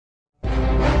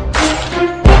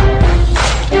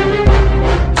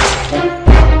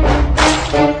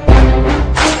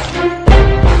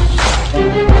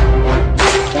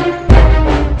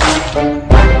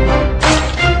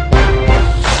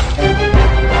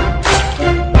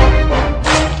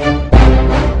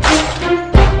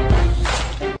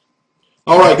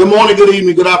Good morning, good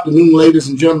evening, good afternoon, ladies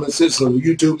and gentlemen, citizens of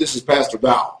YouTube. This is Pastor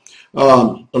Val.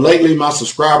 Lately, my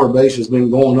subscriber base has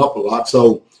been going up a lot.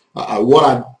 So what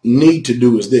I need to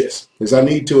do is this, is I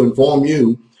need to inform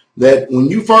you that when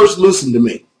you first listen to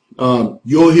me,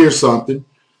 you'll hear something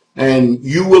and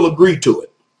you will agree to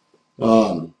it.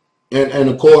 And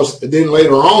of course, then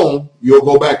later on, you'll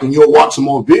go back and you'll watch some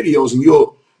more videos and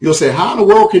you'll say, how in the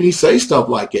world can he say stuff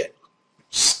like that?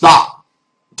 Stop.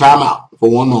 Time out for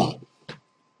one moment.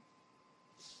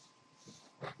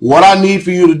 What I need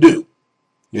for you to do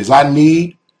is I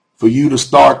need for you to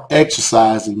start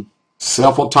exercising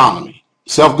self-autonomy,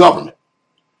 self-government.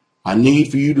 I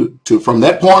need for you to from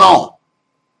that point on,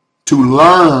 to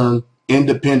learn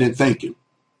independent thinking.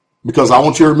 Because I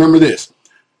want you to remember this.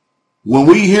 When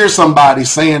we hear somebody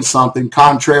saying something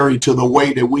contrary to the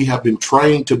way that we have been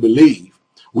trained to believe,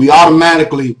 we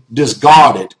automatically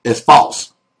discard it as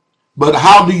false. But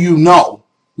how do you know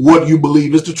what you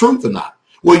believe is the truth or not?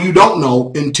 Well, you don't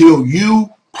know until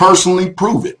you personally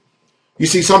prove it. You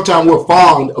see, sometimes we're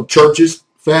fond of churches,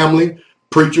 family,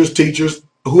 preachers, teachers,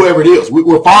 whoever it is.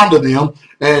 We're fond of them,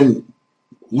 and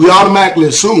we automatically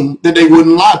assume that they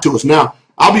wouldn't lie to us. Now,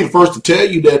 I'll be the first to tell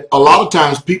you that a lot of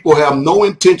times people have no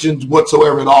intentions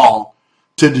whatsoever at all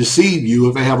to deceive you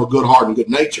if they have a good heart and good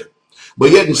nature.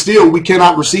 But yet and still, we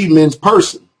cannot receive men's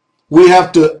person. We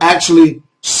have to actually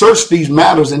search these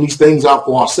matters and these things out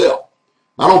for ourselves.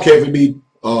 I don't care if it be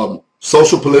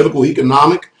social, political,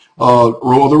 economic,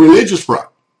 or the religious front.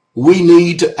 We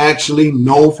need to actually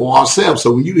know for ourselves.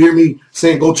 So when you hear me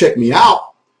saying, go check me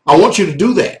out, I want you to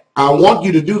do that. I want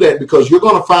you to do that because you're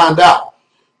going to find out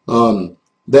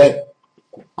that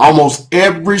almost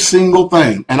every single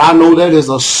thing, and I know that is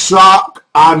a shock.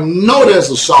 I know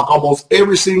that's a shock. Almost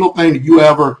every single thing that you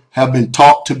ever have been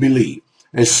taught to believe,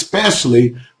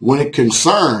 especially when it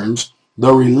concerns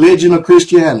the religion of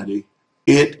Christianity,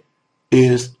 it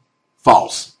is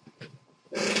false.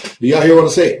 Do y'all hear what I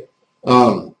said?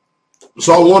 So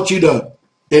I want you to,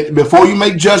 before you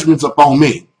make judgments upon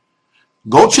me,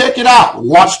 go check it out.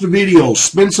 Watch the videos.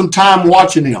 Spend some time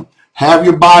watching them. Have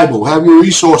your Bible. Have your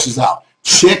resources out.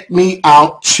 Check me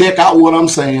out. Check out what I'm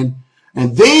saying.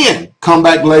 And then come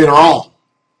back later on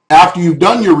after you've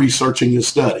done your research and your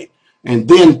study. And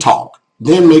then talk.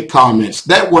 Then make comments.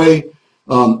 That way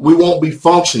we won't be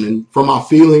functioning from our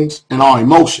feelings and our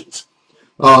emotions.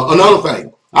 Another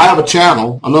thing, I have a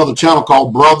channel, another channel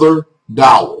called Brother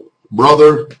Dowell.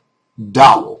 Brother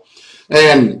Dowell.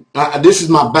 And this is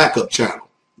my backup channel.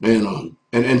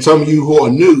 And some of you who are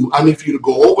new, I need for you to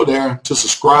go over there to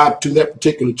subscribe to that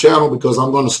particular channel because I'm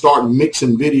going to start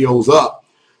mixing videos up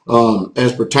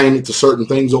as pertaining to certain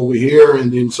things over here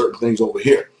and then certain things over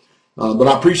here. But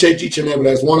I appreciate each and every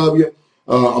last one of you.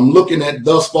 I'm looking at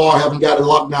thus far, I haven't got it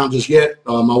locked down just yet.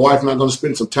 My wife and I are going to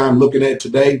spend some time looking at it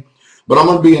today. But I'm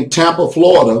going to be in Tampa,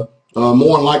 Florida,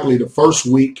 more than likely the first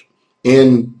week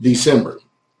in December.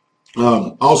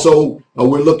 Also,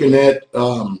 we're looking at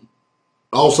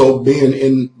also being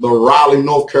in the Raleigh,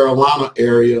 North Carolina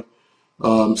area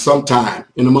sometime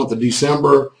in the month of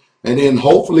December. And then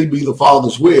hopefully be the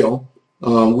Father's will.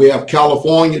 We have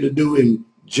California to do in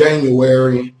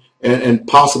January and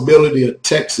possibility of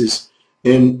Texas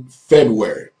in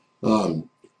February.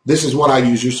 This is what I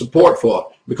use your support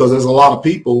for because there's a lot of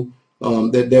people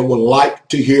that would like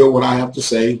to hear what I have to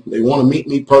say. They want to meet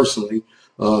me personally,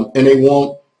 and they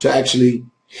want to actually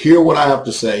hear what I have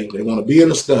to say. They want to be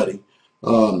in a study,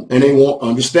 and they want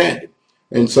understanding.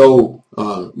 And so,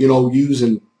 you know,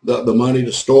 using the money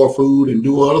to store food and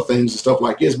do other things and stuff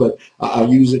like this, but I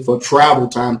use it for travel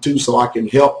time too, so I can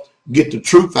help get the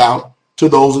truth out to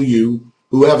those of you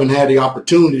who haven't had the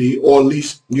opportunity, or at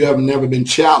least you have never been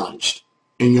challenged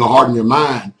in your heart and your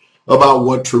mind about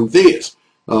what truth is.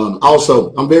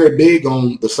 Also, I'm very big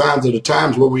on the signs of the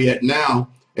times where we're at now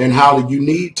and how you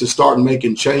need to start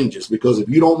making changes, because if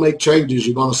you don't make changes,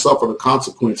 you're going to suffer the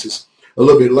consequences a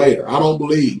little bit later. I don't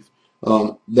believe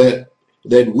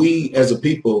that we as a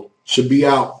people should be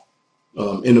out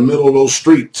in the middle of those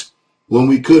streets when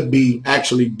we could be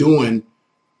actually doing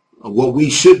what we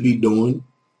should be doing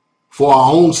for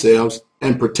our own selves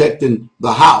and protecting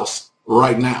the house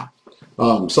right now.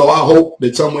 So I hope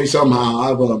that some way, somehow,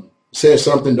 I've said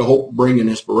something to hope bring an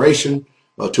inspiration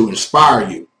to inspire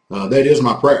you. That is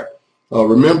my prayer.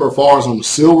 Remember, as far as on the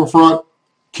silver front,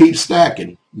 keep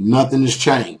stacking. Nothing has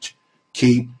changed.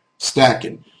 Keep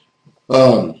stacking.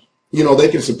 You know, they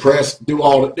can suppress, do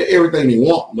everything they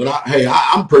want, but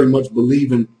I'm pretty much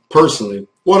believing personally.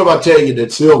 What if I tell you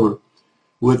that silver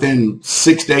within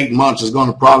 6 to 8 months is going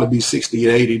to probably be $60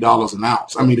 to $80 an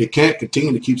ounce? I mean, they can't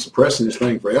continue to keep suppressing this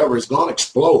thing forever. It's going to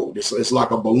explode. It's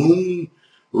like a balloon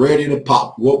ready to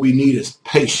pop. What we need is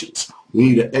patience. We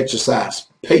need to exercise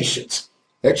patience.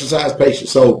 Exercise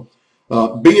patience. So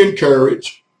be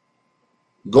encouraged.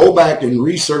 Go back and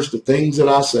research the things that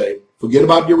I say. Forget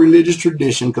about your religious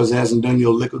tradition because it hasn't done you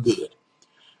a lick of good.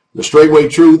 The Straightway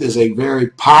Truth is a very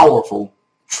powerful,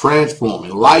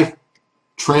 transforming, life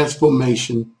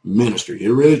transformation ministry. It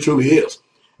really, truly is.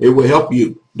 It will help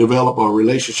you develop a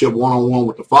relationship one-on-one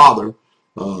with the Father,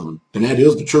 and that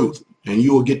is the truth. And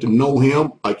you will get to know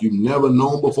him like you've never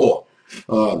known before.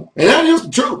 And that is the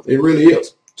truth. It really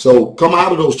is. So come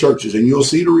out of those churches, and you'll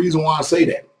see the reason why I say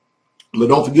that. But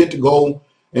don't forget to go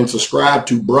and subscribe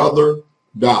to Brother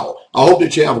Dowell. I hope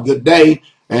that you have a good day,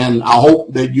 and I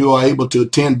hope that you are able to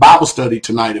attend Bible study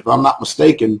tonight. If I'm not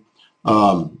mistaken,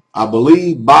 I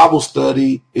believe Bible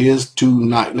study is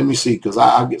tonight. Let me see, because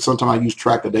sometimes I use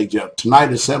track of dates.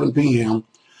 Tonight is 7 p.m.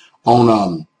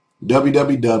 on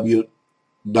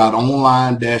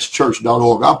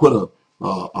www.online-church.org. I'll put a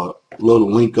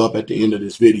little link up at the end of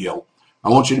this video. I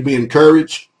want you to be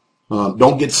encouraged.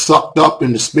 Don't get sucked up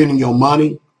into spending your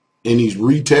money in these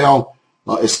retail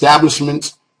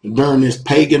establishments during this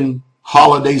pagan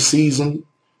holiday season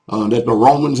that the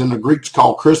Romans and the Greeks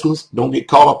call Christmas. Don't get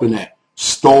caught up in that.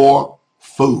 Store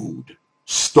food.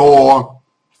 Store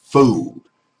food.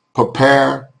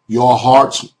 Prepare your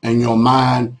hearts and your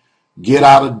mind. Get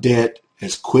out of debt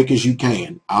as quick as you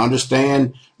can. I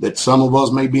understand that some of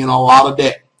us may be in a lot of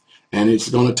debt, and it's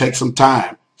going to take some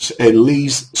time. At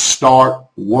least start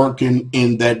working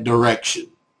in that direction.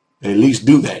 At least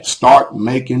do that. Start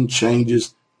making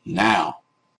changes now.